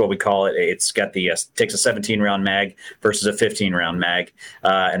frame is what we call it. It's got takes a 17 round mag versus a 15 round mag,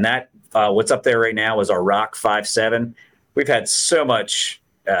 and that what's up there right now is our Rock 5.7. We've had so much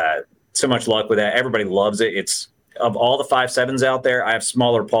luck with that. Everybody loves it. of all the 5.7s out there, I have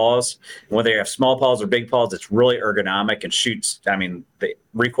smaller paws. Whether you have small paws or big paws, it's really ergonomic and shoots. I mean, the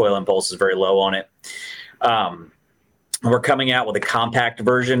recoil impulse is very low on it. We're coming out with a compact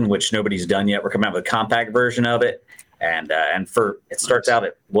version, which nobody's done yet. We're coming out with a compact version of it, and it starts out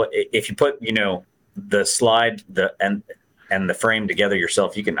at what if you put the slide and the frame together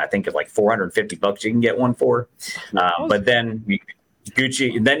yourself, you can, I think, it's like $450 you can get one for. But then you can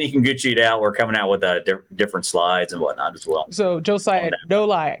Gucci it out. We're coming out with different slides and whatnot as well. So Josiah, no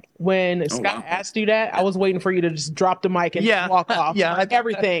lie, when Scott asked you that, I was waiting for you to just drop the mic and walk off. Yeah,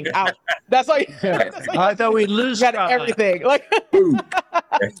 everything out. That's like I thought we'd lose everything. Like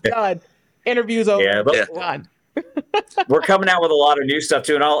done. Interviews over. Yeah, but done. We're coming out with a lot of new stuff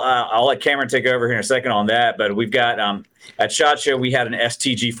too, and I'll let Cameron take over here in a second on that. But we've got at SHOT Show we had an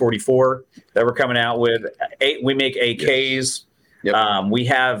STG-44 that we're coming out with. We make AKs. Yep. We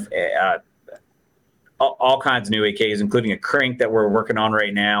have all kinds of new AKs, including a crank that we're working on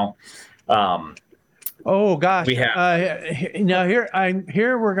right now. Oh gosh! We have now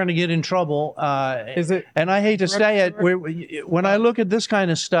here we're going to get in trouble. Is it? And I hate to say it. When I look at this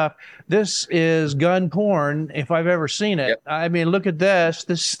kind of stuff, this is gun porn if I've ever seen it. Yep. I mean, look at this.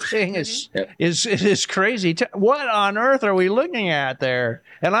 This thing is crazy. What on earth are we looking at there?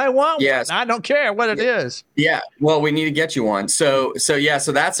 And I want one. I don't care what it is. Yeah. Well, we need to get you one. So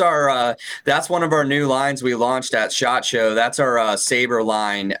that's our that's one of our new lines we launched at SHOT Show. That's our Saber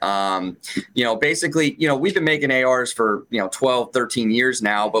line. Basically, we've been making ARs for 12, 13 years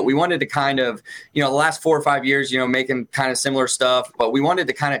now, but we wanted to kind of, the last 4 or 5 years, making kind of similar stuff, but we wanted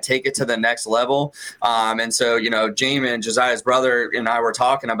to kind of take it to the next level. And so, Jamin, Josiah's brother, and I were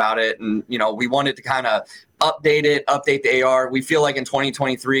talking about it, and we wanted to kind of update the AR. We feel like in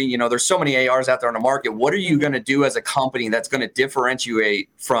 2023, there's so many ARs out there on the market. What are you going to do as a company that's going to differentiate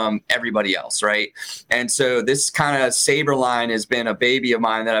from everybody else, right? And so this kind of Saber line has been a baby of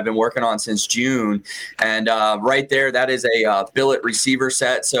mine that I've been working on since June. And right there, that is a billet receiver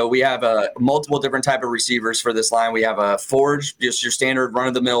set. So we have multiple different type of receivers for this line. We have a Forge, just your standard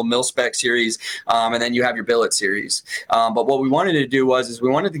run-of-the-mill mil-spec series, and then you have your billet series. But what we wanted to do is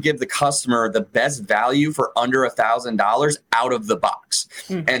we wanted to give the customer the best value for under $1,000 out of the box.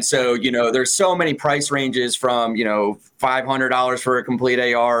 And so, there's so many price ranges from, $500 for a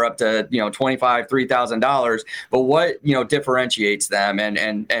complete AR up to, $2,500, $3,000. But what, differentiates them?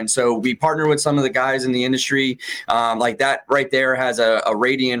 And so we partner with some of the guys in the industry, like that right there has a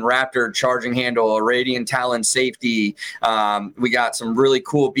Radian Raptor charging handle, a Radian Talon safety. We got some really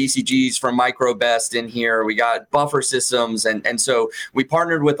cool BCGs from Microbest in here. We got buffer systems. And so we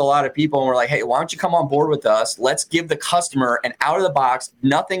partnered with a lot of people and we're like, hey, why don't you come on board with us? Let's give the customer an out of the box,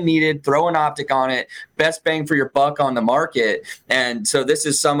 nothing needed, throw an optic on it, best bang for your buck on the market. And so this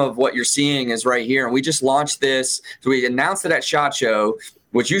is some of what you're seeing is right here. And we just launched this. So we announced it at SHOT Show,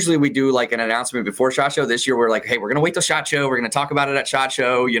 which usually we do like an announcement before SHOT Show. This year, we're like, hey, we're going to wait till SHOT Show. We're going to talk about it at SHOT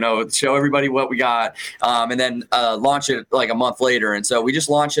Show, show everybody what we got, and then launch it like a month later. And so we just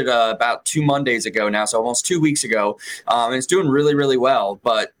launched it about 2 Mondays ago now, so almost 2 weeks ago. And it's doing really, really well.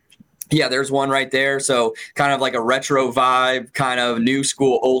 But yeah, there's one right there. So kind of like a retro vibe, kind of new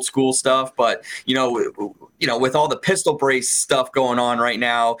school, old school stuff. But, with all the pistol brace stuff going on right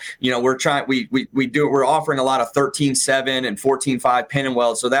now, we're offering a lot of 13.7 and 14.5 pin and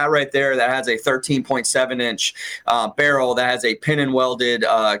weld. So that right there, that has a 13.7 inch barrel that has a pin and welded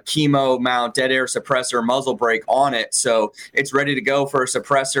chemo mount dead air suppressor muzzle brake on it. So it's ready to go for a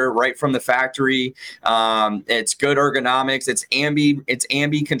suppressor right from the factory. It's good ergonomics. It's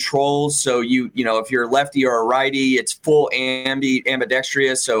ambi control. So if you're lefty or a righty, it's full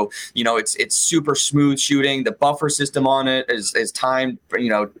ambidextrous. So it's super smooth shooting. The buffer system on it is timed,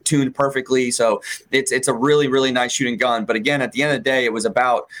 tuned perfectly. So it's a really, really nice shooting gun. But again, at the end of the day, it was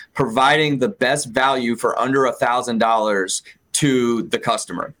about providing the best value for under $1,000 to the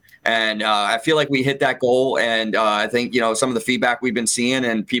customer. And I feel like we hit that goal. And I think, some of the feedback we've been seeing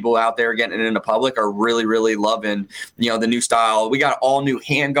and people out there getting it into public are really, really loving, the new style. We got all new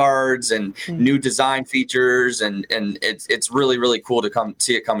handguards and new design features. And it's really, really cool to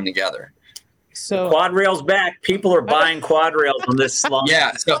see it coming together. So the quad rail's back. People are buying quad rails on this slide.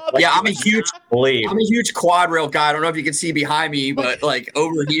 Yeah. So I'm a huge quad rail guy. I don't know if you can see behind me, but like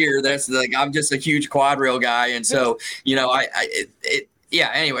over here, that's like, I'm just a huge quad rail guy. And so,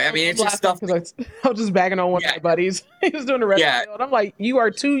 anyway, I mean, it's just stuff. I was just bagging on one of my buddies. He was doing the rest of it. And I'm like, you are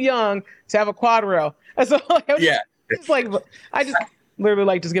too young to have a quad rail. And so it's like, I just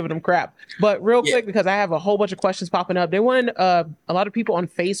literally just giving them crap. But real quick, because I have a whole bunch of questions popping up. They wanted, a lot of people on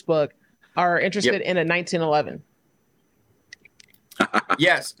Facebook are interested in a 1911.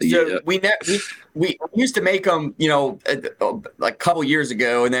 Yes. So we used to make them, like a couple years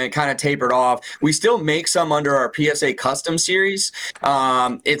ago, and then it kind of tapered off. We still make some under our PSA custom series.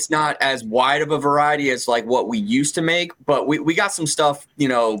 It's not as wide of a variety as like what we used to make, but we got some stuff,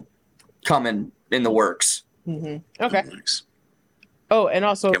 coming in the works. Mm-hmm. Okay. Oh, and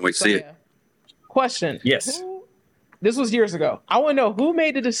also, can't wait to see it. Question. Yes. This was years ago. I want to know who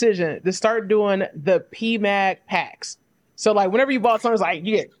made the decision to start doing the PMAG packs. So, like, whenever you bought something, it's like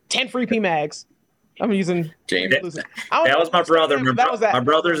you get 10 free PMAGs. I'm using James. That was my brother. My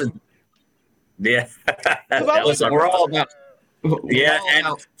brothers. Yeah. We're all about. And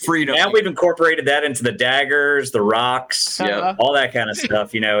freedom. Now we've incorporated that into the daggers, the rocks, all that kind of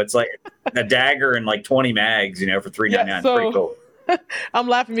stuff. It's like a dagger and like 20 mags, for $3.99. So, pretty cool. I'm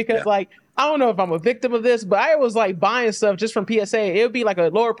laughing because like I don't know if I'm a victim of this, but I was like buying stuff just from PSA. It would be like a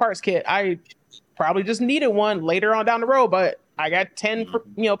lower parts kit. I probably just needed one later on down the road, but I got 10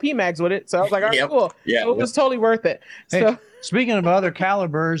 PMags with it, so I was like, all right, cool. Yeah, so it was totally worth it. Hey, so speaking of other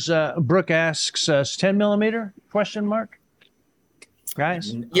calibers, Brooke asks us 10 millimeter ?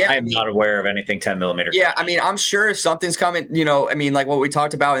 Guys, I am not aware of anything 10 millimeter. Yeah, I mean, I'm sure if something's coming, like what we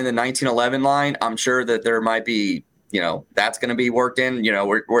talked about in the 1911 line, I'm sure that there might be, that's going to be worked in.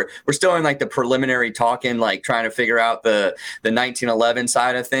 We're still in like the preliminary talking, like trying to figure out the 1911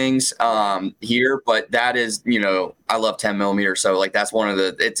 side of things here. But that is, I love 10 millimeter, so like that's one of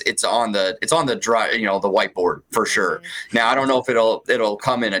the it's on the dry, the whiteboard for sure. Now I don't know if it'll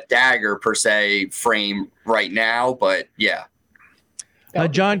come in a dagger per se frame right now, but yeah.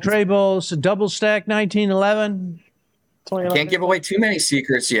 John Crable's double stack 1911. Can't give away too many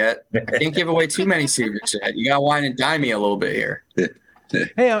secrets yet. You got to wine and dine me a little bit here.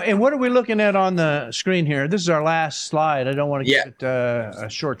 Hey, and what are we looking at on the screen here? This is our last slide. I don't want to give it a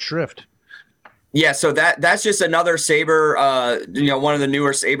short shrift. Yeah, so that's just another Saber, one of the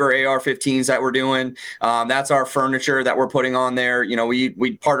newer Saber AR-15s that we're doing. That's our furniture that we're putting on there.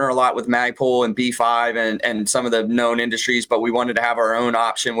 We partner a lot with Magpul and B5 and some of the known industries, but we wanted to have our own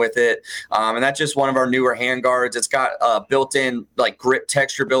option with it. And that's just one of our newer handguards. It's got a built-in like grip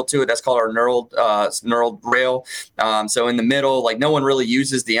texture built to it. That's called our knurled rail. So in the middle, like no one really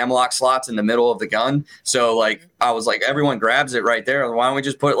uses the M-lock slots in the middle of the gun. So like I was like, everyone grabs it right there. Why don't we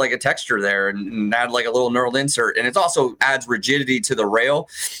just put like a texture there and add like a little knurled insert? And it also adds rigidity to the rail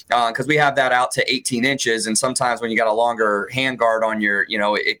because we have that out to 18 inches. And sometimes when you got a longer handguard on your,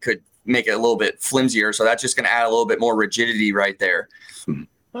 it could make it a little bit flimsier. So that's just going to add a little bit more rigidity right there.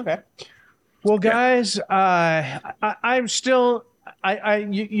 Okay. Well, guys, I'm still...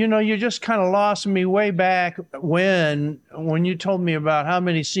 you just kind of lost me way back when you told me about how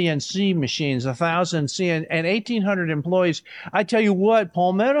many CNC machines, 1,000 CNC and 1,800 employees. I tell you what,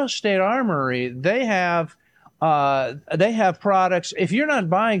 Palmetto State Armory, they have products. If you're not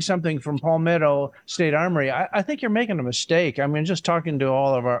buying something from Palmetto State Armory, I think you're making a mistake. I mean, just talking to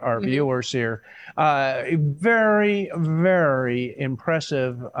all of our viewers here, very, very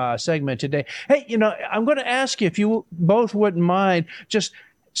impressive segment today. Hey, I'm going to ask you if you both wouldn't mind just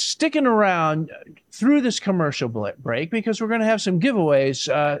sticking around through this commercial break because we're going to have some giveaways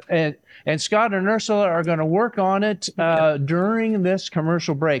and Scott and Ursula are going to work on it during this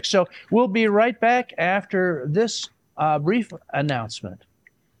commercial break. So we'll be right back after this brief announcement.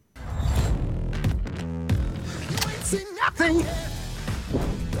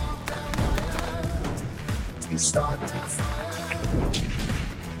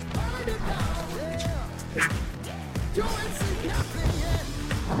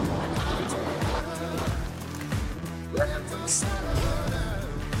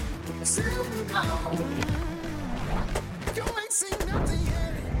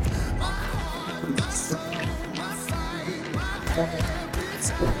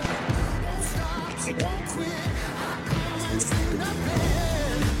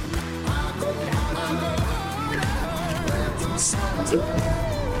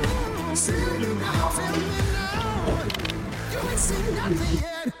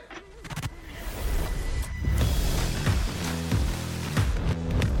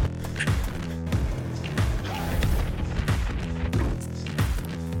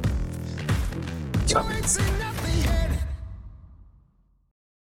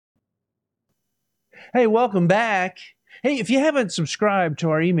 Hey, welcome back. Hey, if you haven't subscribed to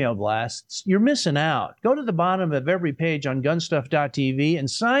our email blasts, you're missing out. Go to the bottom of every page on gunstuff.tv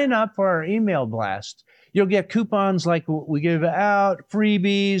and sign up for our email blast. You'll get coupons like we give out,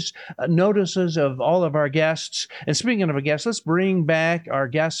 freebies, notices of all of our guests. And speaking of our guests, let's bring back our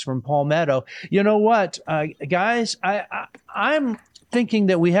guests from Palmetto. You know what, guys, I'm thinking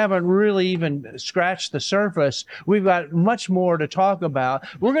that we haven't really even scratched the surface. We've got much more to talk about.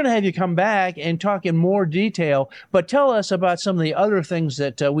 We're going to have you come back and talk in more detail, but tell us about some of the other things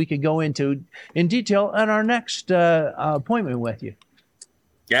that we could go into in detail on our next appointment with you.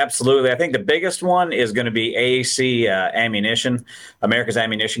 Absolutely. I think the biggest one is going to be AAC Ammunition, America's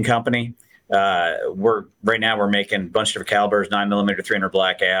Ammunition Company. Right now we're making a bunch of different calibers, 9mm, 300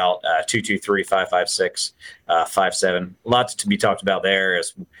 blackout, 223, 5.56, 5.7. Lots to be talked about there,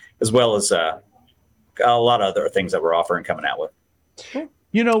 as well as a lot of other things that we're offering coming out with.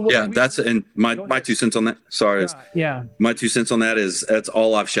 You know, that's and my 2 cents on that. Sorry, my 2 cents on that is that's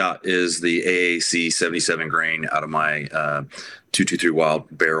all I've shot is the AAC 77 grain out of my 223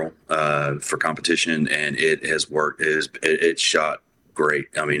 Wild barrel for competition, and it has worked. It shot great.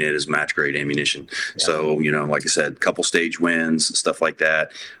 I mean, it is match grade ammunition. Yeah. So, like I said, couple stage wins, stuff like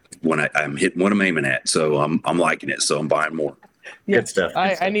that. When I'm hitting what I'm aiming at, so I'm liking it. So I'm buying more. Yeah. Good stuff.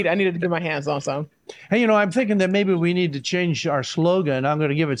 I needed to get my hands on some. Hey, I'm thinking that maybe we need to change our slogan. I'm going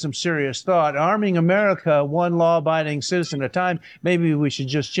to give it some serious thought. Arming America, one law-abiding citizen at a time. Maybe we should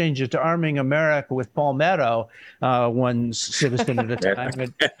just change it to Arming America with Palmetto, one citizen at a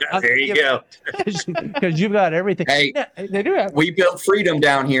time. There you go. Because you've got everything. Hey, they do have. We build freedom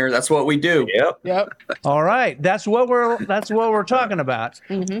down here. That's what we do. Yep. All right. That's what we're talking about.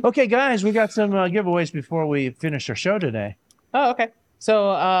 Mm-hmm. Okay, guys, we got some giveaways before we finish our show today. Oh, okay.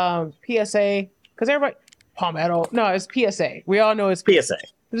 So PSA, because everybody, Palmetto, no, it's PSA. We all know it's PSA.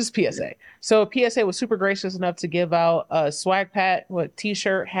 This is PSA. So PSA was super gracious enough to give out a swag pack,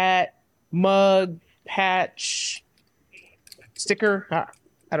 t-shirt, hat, mug, patch, sticker.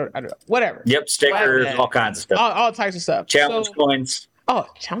 I don't know. Whatever. Yep, stickers, all kinds of stuff. All types of stuff. Challenge coins. Oh,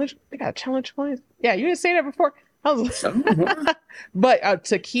 challenge! They got challenge coins. Yeah, you didn't say that before. But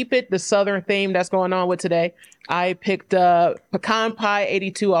to keep it the Southern theme that's going on with today, I picked Pecan Pie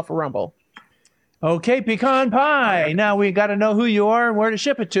 82 off of Rumble. Okay, Pecan Pie. Now we got to know who you are and where to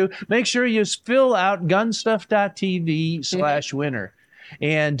ship it to. Make sure you fill out gunstuff.tv/winner.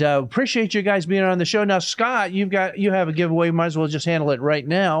 And appreciate you guys being on the show. Now, Scott, you have a giveaway. Might as well just handle it right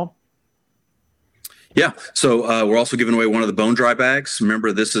now. Yeah. So we're also giving away one of the bone dry bags.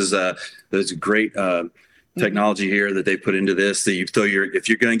 Remember, there's a great technology here that they put into this that you throw if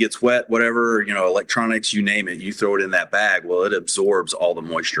you're going to get sweat, whatever, electronics, you name it, you throw it in that bag. Well, it absorbs all the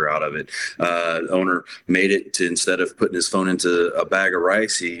moisture out of it. Owner made it to, instead of putting his phone into a bag of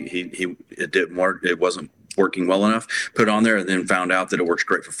rice, it didn't work. It wasn't working well enough, put it on there, and then found out that it works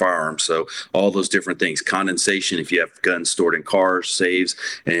great for firearms. So all those different things, condensation, if you have guns stored in cars, saves,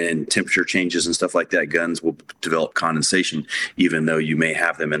 and temperature changes and stuff like that, guns will develop condensation even though you may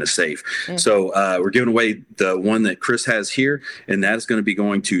have them in a safe. Mm-hmm. So we're giving away the one that Chris has here, and that is going to be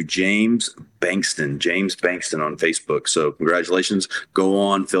going to James Bankston on Facebook. So congratulations. Go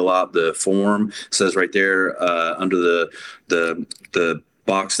on, fill out the form. It says right there under the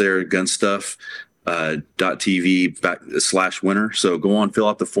box there, GunStuff. .tv/winner. So go on, fill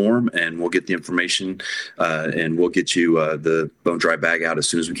out the form, and we'll get the information, and we'll get you the bone dry bag out as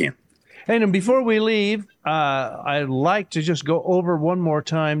soon as we can. And before we leave, I'd like to just go over one more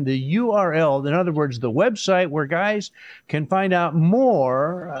time the URL, in other words, the website where guys can find out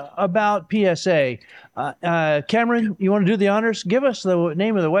more about PSA. Cameron, you want to do the honors? Give us the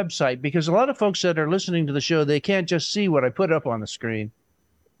name of the website, because a lot of folks that are listening to the show, they can't just see what I put up on the screen.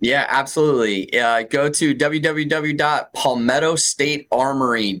 Yeah, absolutely. Go to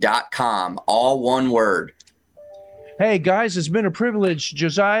www.palmettostatearmory.com, all one word. Hey, guys, it's been a privilege.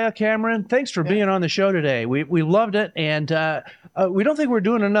 Josiah, Cameron, thanks for being on the show today. We loved it, and we don't think we're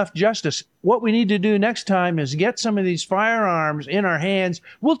doing enough justice. What we need to do next time is get some of these firearms in our hands.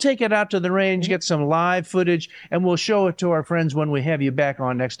 We'll take it out to the range, get some live footage, and we'll show it to our friends when we have you back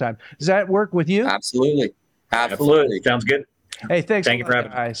on next time. Does that work with you? Absolutely. Sounds good. Hey, thanks. Thank you for having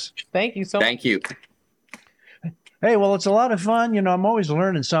me, guys. Thank you so much. Thank you. Hey, well, it's a lot of fun. I'm always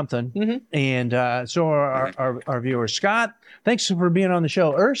learning something. Mm-hmm. And so are our viewers. Scott, thanks for being on the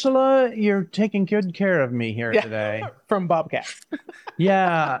show. Ursula, you're taking good care of me here today. From Bobcat.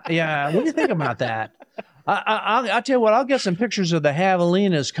 Yeah. What do you think about that? I'll tell you what, I'll get some pictures of the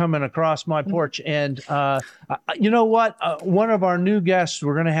javelinas coming across my porch. And you know what? One of our new guests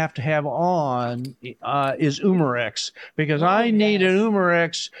we're going to have on is Umarex, because I need an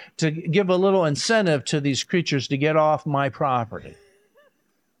Umarex to give a little incentive to these creatures to get off my property.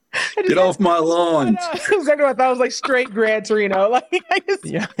 Get off my lawn. Exactly what I thought. It was like straight Gran Torino.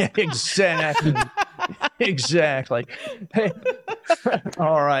 Yeah, exactly. Exactly. Hey,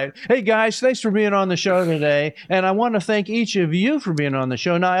 all right. Hey, guys, thanks for being on the show today. And I want to thank each of you for being on the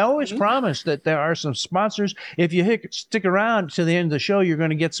show. Now, I always promise that there are some sponsors. If you stick around to the end of the show, you're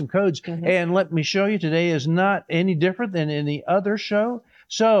going to get some codes. And let me show you, today is not any different than any other show.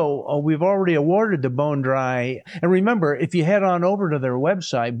 So we've already awarded the Bone Dry. And remember, if you head on over to their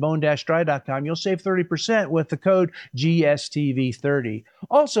website, bone-dry.com, you'll save 30% with the code GSTV30.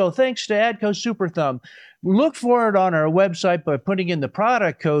 Also, thanks to Adco Super Thumb. Look for it on our website by putting in the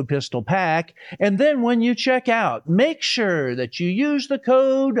product code Pistol Pack. And then when you check out, make sure that you use the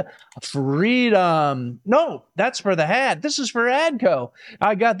code FREEDOM. No, that's for the hat. This is for Adco.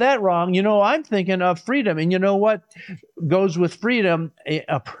 I got that wrong. You know, I'm thinking of freedom. And you know what goes with freedom?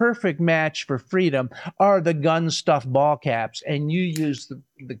 A perfect match for freedom are the GunStuff ball caps. And you use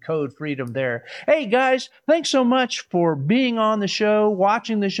the code FREEDOM there. Hey, guys, thanks so much for being on the show,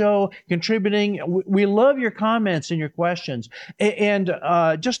 watching the show, contributing. We love your comments and your questions. And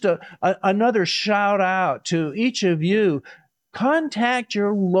just another shout out to each of you. Contact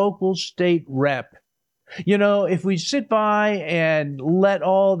your local state rep. You know, if we sit by and let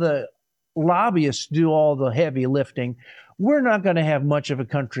all the lobbyists do all the heavy lifting, we're not going to have much of a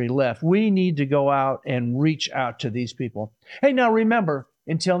country left. We need to go out and reach out to these people. Hey, now remember,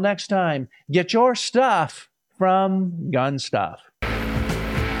 until next time, get your stuff from GunStuff.